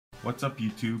What's up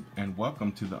YouTube, and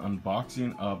welcome to the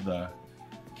unboxing of the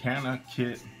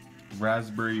Canakit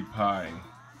Raspberry Pi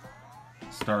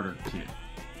starter kit.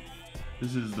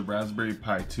 This is the Raspberry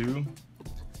Pi 2.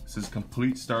 This is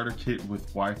complete starter kit with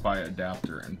Wi-Fi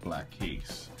adapter and black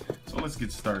case. So let's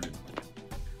get started.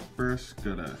 First,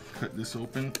 gotta cut this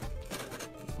open.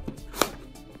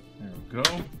 There we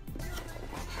go.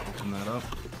 Open that up,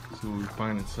 see what we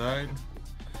find inside.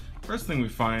 First thing we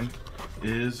find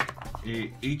is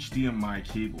a HDMI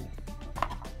cable.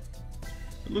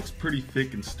 It looks pretty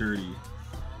thick and sturdy,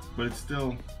 but it's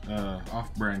still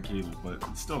off-brand cable, but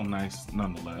it's still nice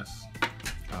nonetheless.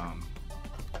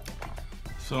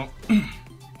 So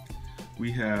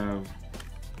we have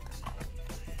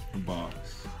a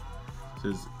box. It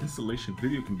says installation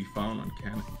video can be found on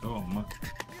Canakit. Oh,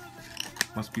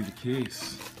 must be the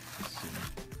case. Let's see.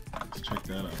 Let's check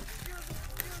that out.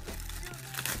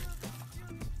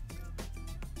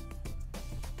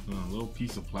 A little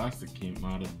piece of plastic came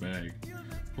out of the bag.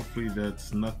 Hopefully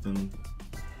that's nothing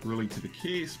really to the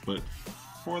case, but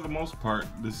for the most part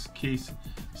this case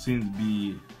seems to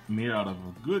be made out of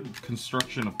a good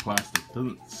construction of plastic.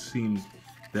 Doesn't seem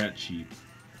that cheap.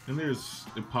 And it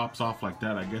pops off like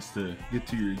that, I guess, to get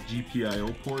to your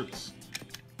GPIO ports,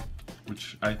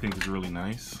 which I think is really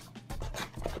nice.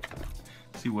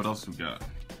 Let's see what else we got.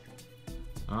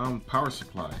 Power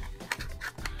supply.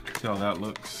 See how that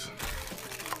looks.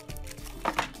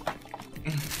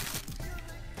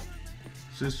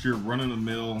 It's just your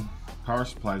run-of-the-mill power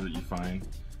supplies that you find,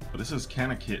 but this says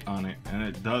Canakit on it, and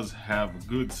it does have a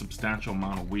good substantial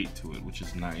amount of weight to it, which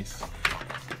is nice.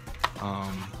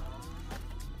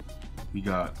 We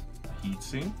got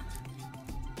heatsink,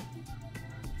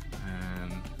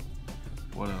 and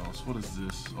what else? What is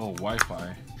this? Oh, Wi-Fi.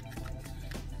 It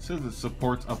says it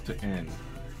supports up to N,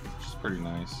 which is pretty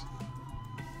nice.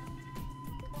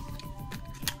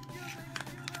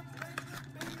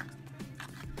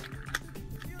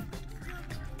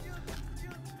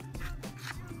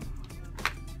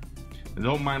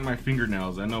 Don't mind my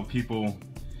fingernails. I know people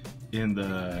in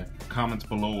the comments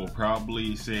below will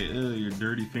probably say, "Ugh, your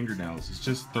dirty fingernails." It's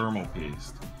just thermal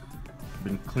paste. I've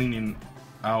been cleaning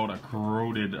out a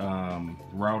corroded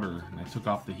router, and I took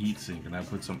off the heatsink and I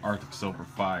put some Arctic Silver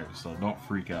 5, so don't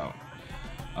freak out.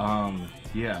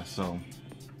 Yeah, so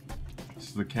this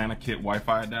is the Canakit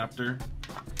Wi-Fi adapter.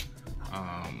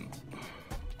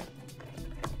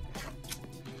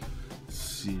 Let's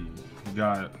see, we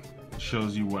got,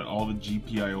 shows you what all the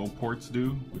GPIO ports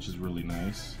do, which is really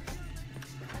nice.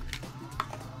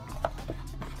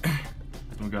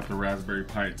 We got the Raspberry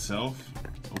Pi itself.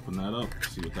 Let's open that up,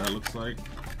 see what that looks like.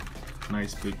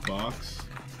 Nice big box.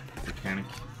 The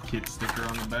Canakit sticker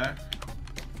on the back.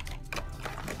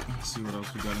 Let's see what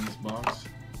else we got in this box.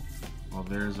 Well,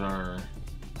 there's our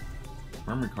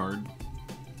memory card.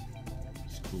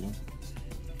 It's cool.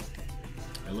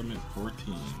 Element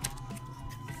 14.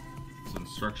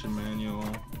 Instruction manual.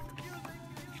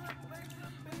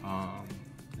 Yeah.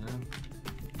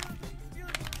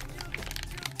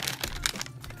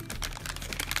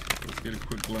 Let's get a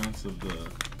quick glance of the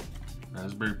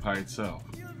Raspberry Pi itself.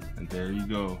 And there you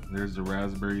go. There's the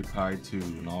Raspberry Pi 2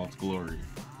 in all its glory.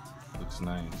 Looks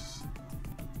nice.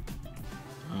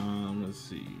 Let's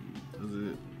see. Does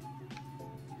it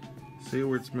say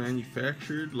where it's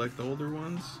manufactured like the older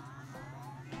ones?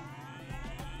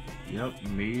 Yep,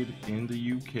 made in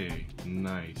the UK.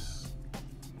 Nice.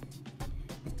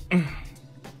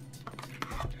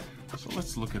 So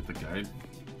let's look at the guide.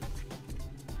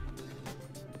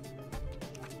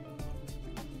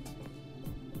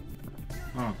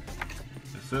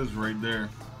 It says right there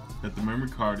that the memory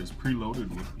card is preloaded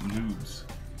with noobs.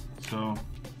 So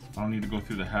I don't need to go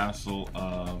through the hassle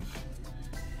of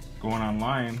going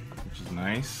online, which is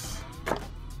nice.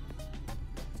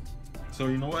 So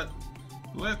you know what?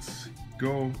 Let's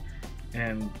go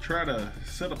and try to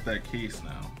set up that case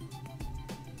now.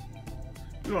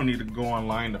 We don't need to go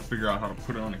online to figure out how to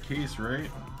put it on a case, right?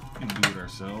 We can do it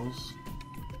ourselves.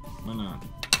 Why not?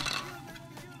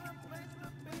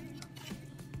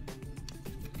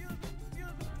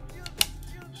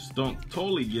 Just don't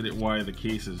totally get it why the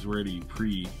case is already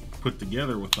pre-put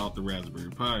together without the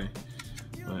Raspberry Pi,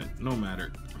 but no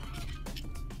matter.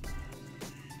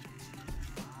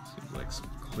 Seems like some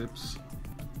clips.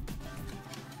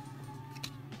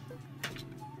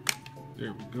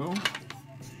 There we go.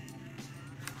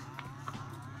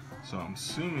 So I'm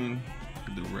assuming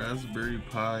the Raspberry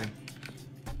Pi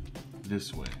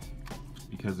this way,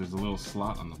 because there's a little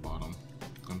slot on the bottom.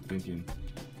 I'm thinking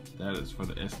that is for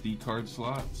the SD card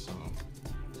slot, so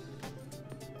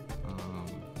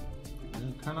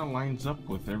it kind of lines up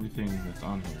with everything that's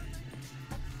on here.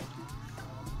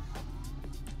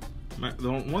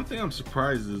 The one thing I'm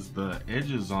surprised is the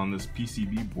edges on this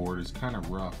PCB board is kind of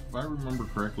rough. If I remember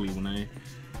correctly, when I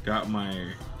got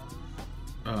my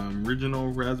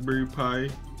original Raspberry Pi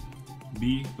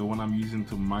B, the one I'm using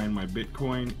to mine my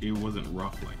Bitcoin, it wasn't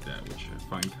rough like that, which I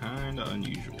find kind of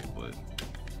unusual, but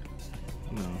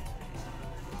you know.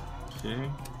 Okay,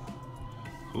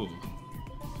 cool.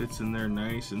 Fits in there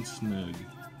nice and snug,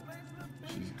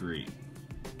 which is great.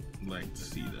 Like to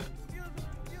see that.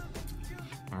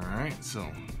 Alright, so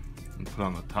I'm put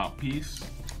on the top piece.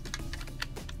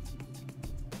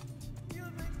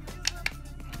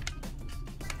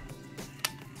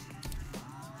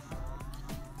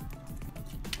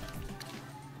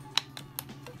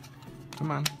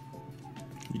 Come on,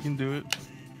 you can do it.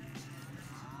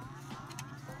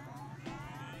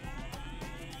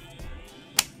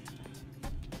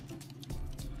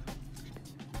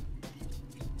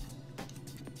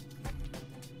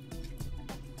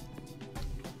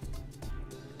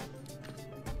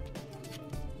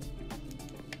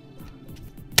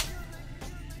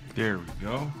 There we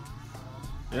go.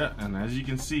 Yeah, and as you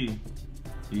can see,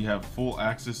 you have full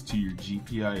access to your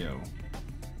GPIO.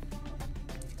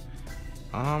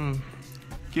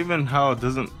 Given how it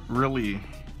doesn't really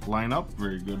line up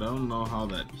very good, I don't know how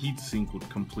that heatsink would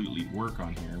completely work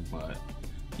on here, but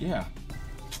yeah,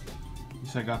 at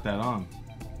least I got that on.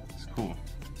 It's cool.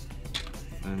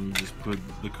 And you just put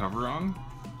the cover on,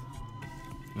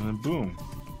 and then boom,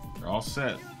 they're all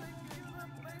set.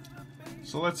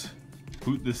 So let's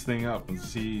boot this thing up and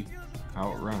see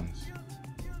how it runs.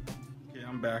 Okay,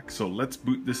 I'm back, so let's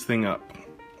boot this thing up.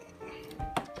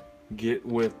 Get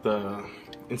with the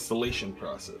installation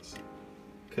process,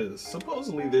 because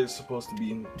supposedly there's supposed to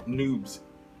be noobs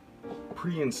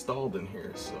pre-installed in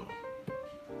here, so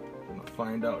I'm gonna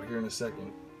find out here in a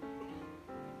second.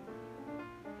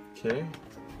 Okay,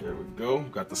 there we go,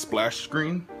 got the splash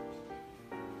screen.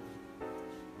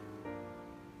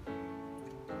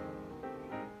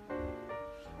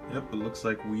 Yep, it looks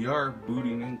like we are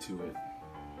booting into it.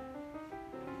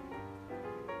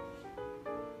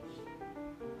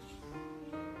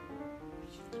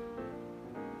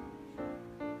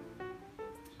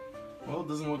 Well, it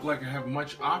doesn't look like I have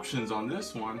much options on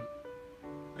this one.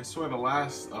 I swear the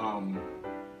last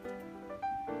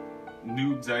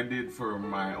noobs I did for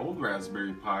my old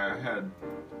Raspberry Pi, I had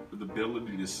the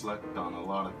ability to select on a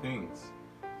lot of things.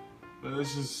 But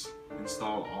let's just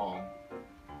install all.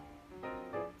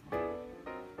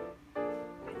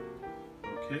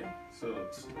 Okay, so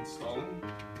it's installing.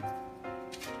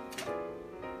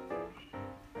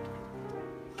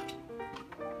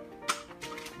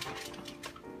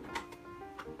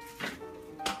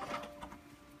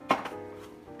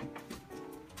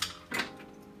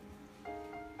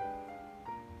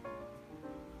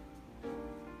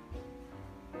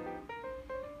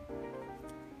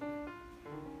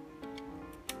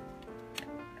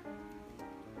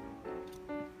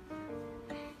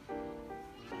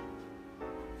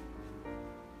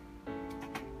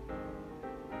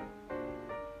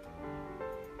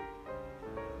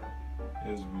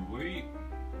 As we wait,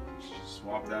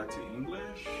 swap that to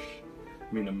English.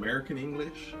 I mean American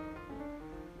English.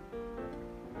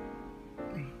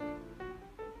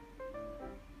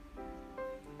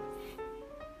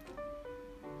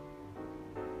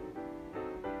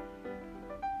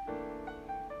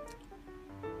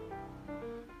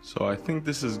 So I think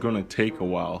this is gonna take a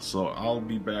while, so I'll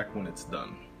be back when it's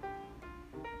done.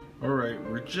 Alright,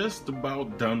 we're just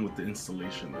about done with the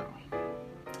installation now.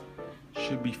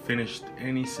 Should be finished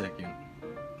any second.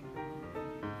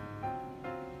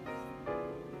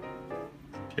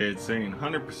 Okay, it's saying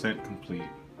 100% complete.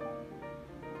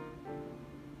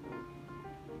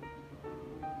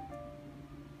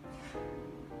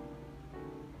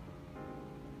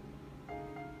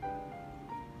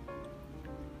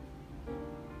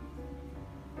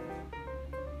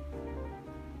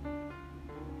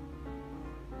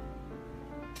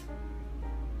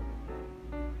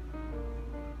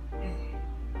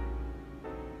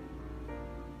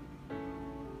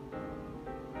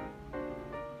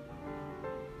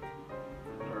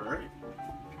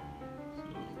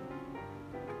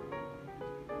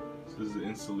 Says the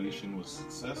installation was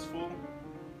successful.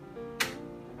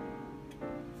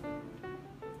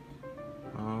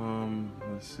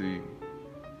 Let's see.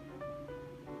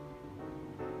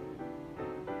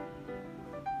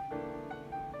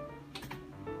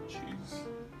 Jeez.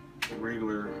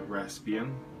 Regular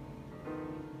Raspbian.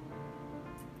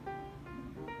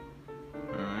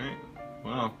 Alright.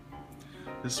 Wow.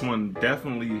 This one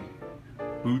definitely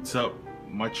boots up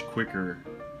much quicker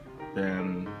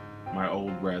than my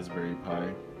old Raspberry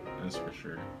Pi, that's for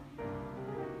sure.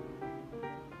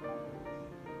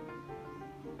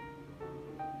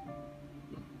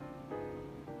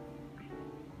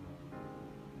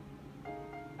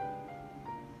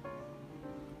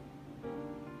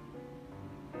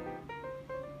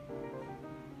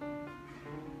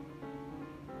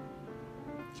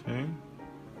 Okay.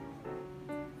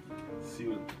 Let's see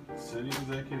what settings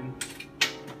I can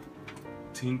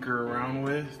tinker around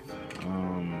with.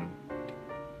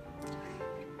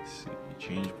 Let's see,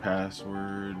 change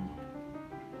password.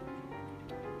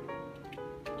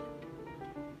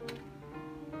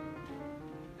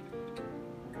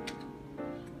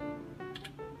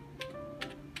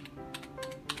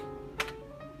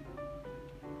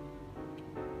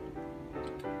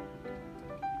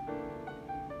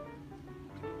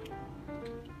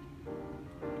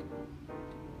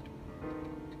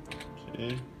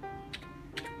 Okay.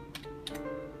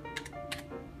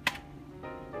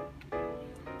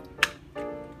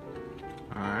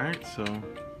 Alright, so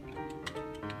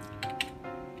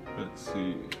let's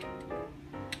see.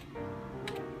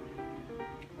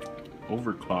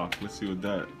 Overclock, let's see what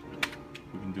that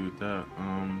we can do with that.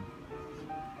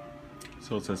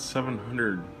 So it's at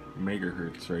 700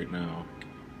 megahertz right now.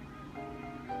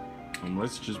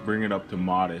 Let's just bring it up to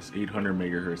modest 800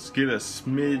 megahertz. Get a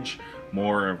smidge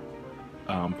more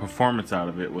performance out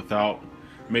of it without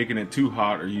making it too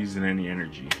hot or using any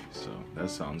energy. So that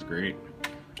sounds great.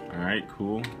 Alright,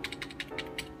 cool.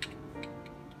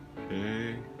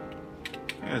 Okay.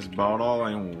 That's about all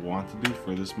I want to do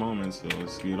for this moment, so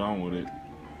let's get on with it.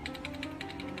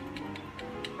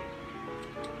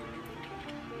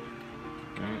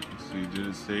 Okay, let's see, did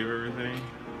it save everything?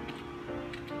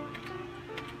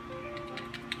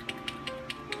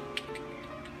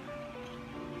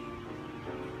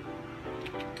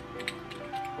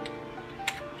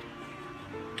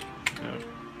 Yep.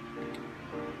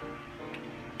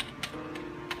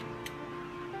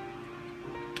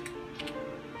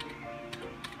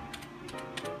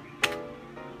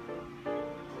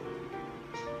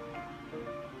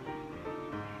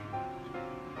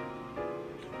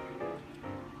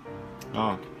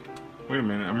 Oh, wait a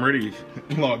minute, I'm already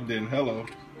logged in. Hello.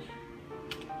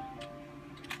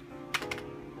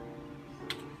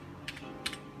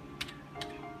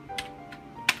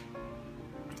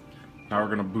 Now we're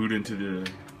gonna boot into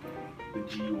the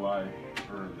GUI,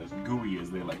 or the GUI as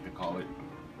they like to call it.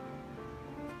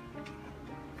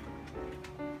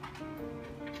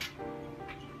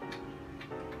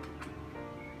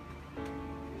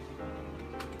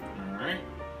 Alright,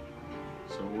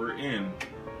 so we're in.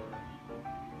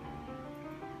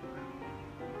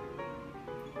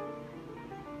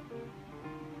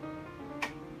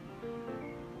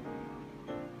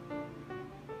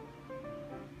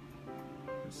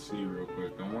 Let's see real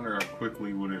quick. I wonder how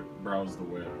quickly would it browse the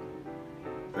web.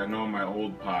 I know on my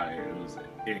old Pi it was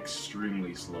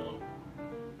extremely slow.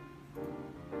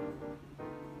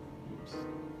 Oops.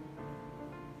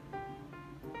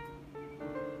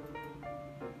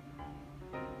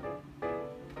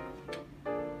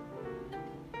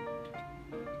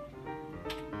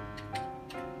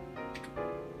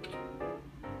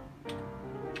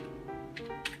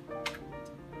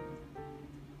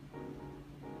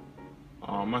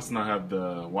 I must not have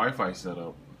the Wi-Fi set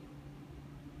up.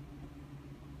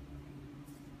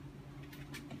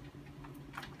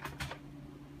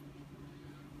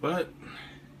 But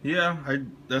yeah,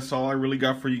 that's all I really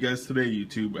got for you guys today,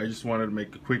 YouTube. I just wanted to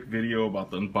make a quick video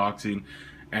about the unboxing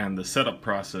and the setup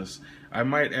process. I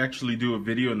might actually do a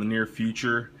video in the near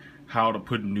future how to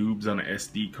put noobs on an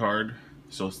SD card,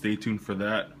 so stay tuned for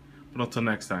that. But until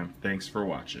next time, thanks for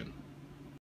watching.